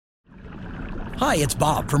Hi, it's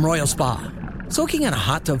Bob from Royal Spa. Soaking in a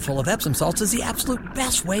hot tub full of Epsom salts is the absolute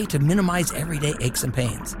best way to minimize everyday aches and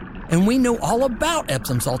pains. And we know all about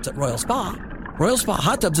Epsom salts at Royal Spa. Royal Spa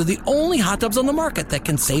hot tubs are the only hot tubs on the market that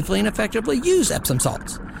can safely and effectively use Epsom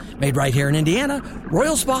salts. Made right here in Indiana,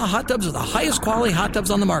 Royal Spa hot tubs are the highest quality hot tubs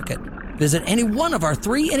on the market. Visit any one of our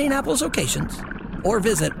 3 Indianapolis locations or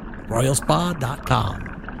visit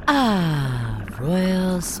royalspa.com. Ah,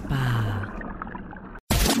 Royal Spa.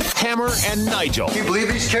 Hammer and Nigel. Can you believe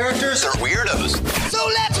these characters are weirdos? So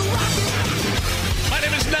let's rock it! My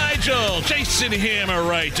name is Nigel. Jason Hammer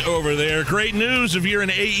right over there. Great news if you're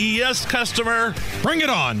an AES customer. Bring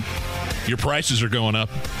it on. Your prices are going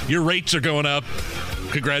up. Your rates are going up.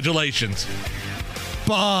 Congratulations.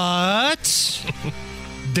 But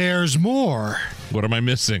there's more. What am I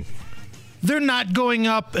missing? They're not going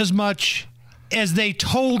up as much as they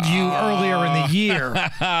told you earlier in the year.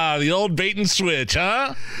 The old bait and switch,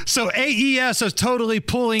 huh? So AES is totally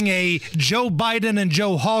pulling a Joe Biden and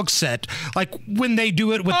Joe Hogsett, like when they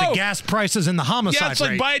do it with the gas prices and the homicide rate. Yeah, it's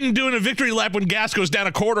like Biden doing a victory lap when gas goes down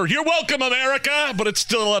a quarter. You're welcome, America! But it's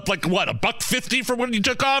still up like, what, $1.50 from when you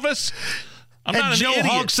took office? I'm and not an Joe idiot.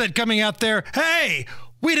 Hogsett coming out there, hey,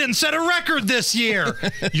 we didn't set a record this year.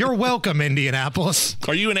 You're welcome, Indianapolis.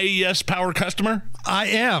 Are you an AES Power customer? I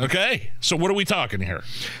am. Okay, so what are we talking here?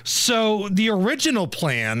 So the original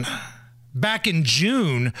plan back in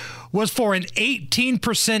June was for an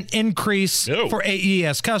 18% increase for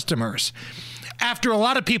AES customers. After a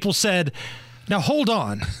lot of people said, now hold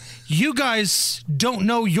on. You guys don't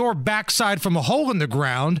know your backside from a hole in the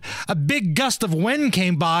ground. A big gust of wind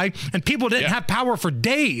came by, and people didn't have power for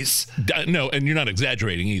days. No, and you're not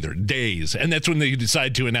exaggerating either. Days. And that's when they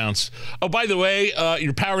decide to announce, oh, by the way,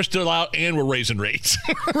 your power's still out, and we're raising rates.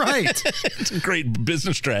 Right. It's a great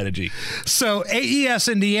business strategy. So AES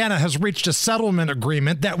Indiana has reached a settlement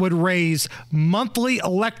agreement that would raise monthly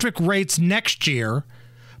electric rates next year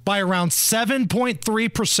by around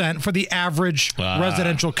 7.3% for the average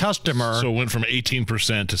residential customer. So it went from 18%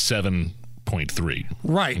 to 7.3%.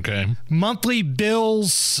 Right. Okay. Monthly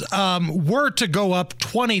bills were to go up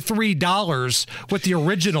 $23 with the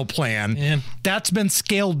original plan. Yeah. That's been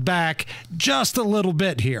scaled back just a little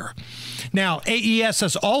bit here. Now, AES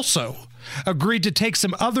has also agreed to take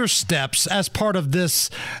some other steps as part of this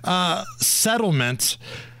settlement.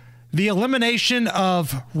 The elimination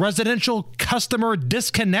of residential customer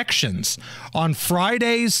disconnections on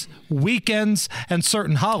Fridays, weekends, and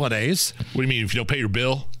certain holidays. What do you mean, if you don't pay your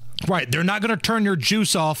bill? Right. They're not going to turn your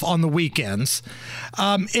juice off on the weekends.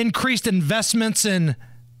 Increased investments in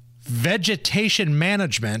vegetation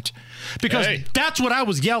management, because that's what I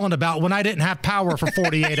was yelling about when I didn't have power for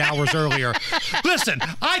 48 hours earlier. Listen,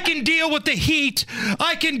 I can deal with the heat.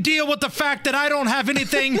 I can deal with the fact that I don't have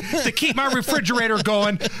anything to keep my refrigerator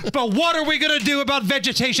going. But what are we going to do about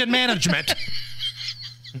vegetation management?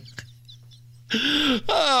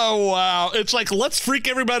 Oh, wow. It's like, let's freak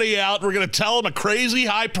everybody out. We're going to tell them a crazy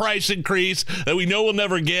high price increase that we know we'll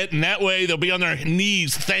never get, and that way they'll be on their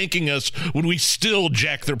knees thanking us when we still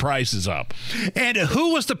jack their prices up. And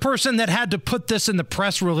who was the person that had to put this in the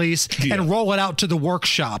press release and roll it out to the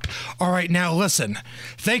workshop? All right, now listen.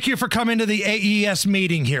 Thank you for coming to the AES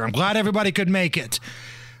meeting here. I'm glad everybody could make it.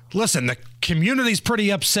 Listen, the community's pretty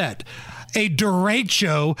upset. A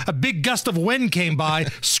derecho, a big gust of wind came by,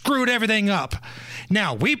 screwed everything up.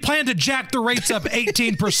 Now, we plan to jack the rates up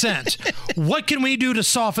 18%. What can we do to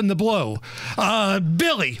soften the blow?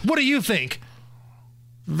 Billy, what do you think?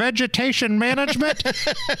 Vegetation management?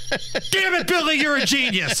 Damn it, Billy, you're a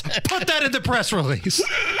genius. Put that in the press release.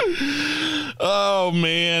 Oh,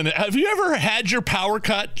 man. Have you ever had your power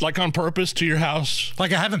cut, like on purpose, to your house?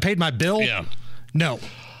 Like I haven't paid my bill? Yeah. No.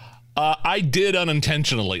 I did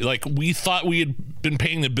unintentionally. Like, we thought we had been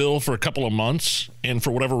paying the bill for a couple of months, and for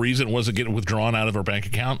whatever reason, it wasn't getting withdrawn out of our bank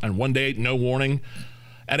account. And one day, no warning,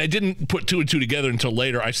 and I didn't put two and two together until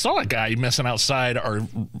later. I saw a guy messing outside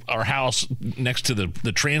our house next to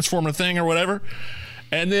the transformer thing or whatever.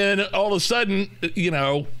 And then all of a sudden, you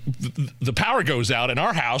know, the power goes out in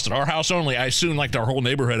our house, and our house only. I assume like our whole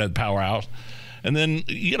neighborhood had power out. And then,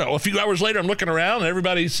 you know, a few hours later, I'm looking around and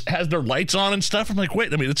everybody has their lights on and stuff. I'm like,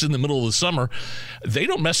 wait, I mean, it's in the middle of the summer. They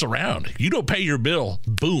don't mess around. You don't pay your bill.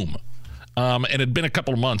 Boom. And it had been a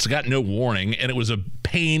couple of months. I got no warning, and it was a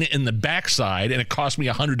pain in the backside, and it cost me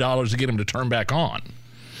 $100 to get him to turn back on.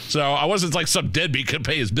 So I wasn't like some deadbeat couldn't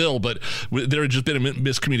pay his bill, but there had just been a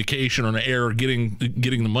miscommunication or an error getting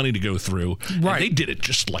the money to go through. Right. And they did it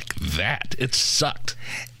just like that. It sucked.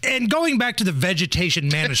 And going back to the vegetation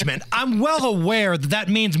management, I'm well aware that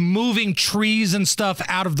means moving trees and stuff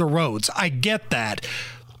out of the roads. I get that.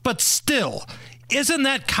 But still, isn't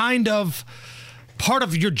that kind of part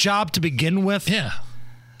of your job to begin with. Yeah.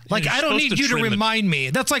 Like, You're I don't need you to remind me.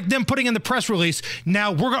 That's like them putting in the press release.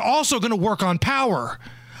 Now, we're also going to work on power.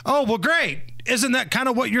 Oh, well, great. Isn't that kind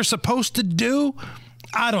of what you're supposed to do?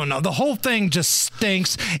 I don't know. The whole thing just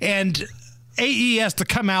stinks. And AES to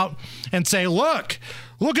come out and say, look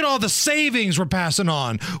at all the savings we're passing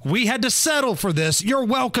on. We had to settle for this. You're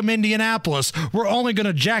welcome, Indianapolis. We're only going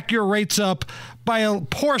to jack your rates up by a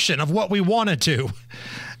portion of what we wanted to.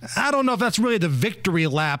 I don't know if that's really the victory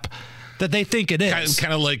lap that they think it is.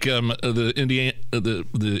 Kind of like the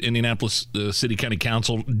Indianapolis City County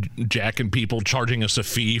Council jacking people, charging us a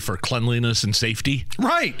fee for cleanliness and safety.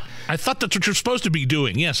 Right. I thought that's what you're supposed to be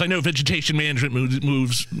doing. Yes, I know vegetation management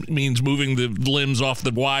means moving the limbs off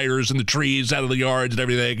the wires and the trees out of the yards and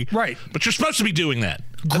everything. Right. But you're supposed to be doing that.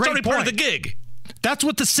 That's already part of the gig. That's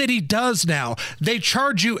what the city does now. They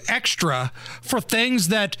charge you extra for things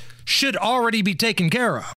that should already be taken care of.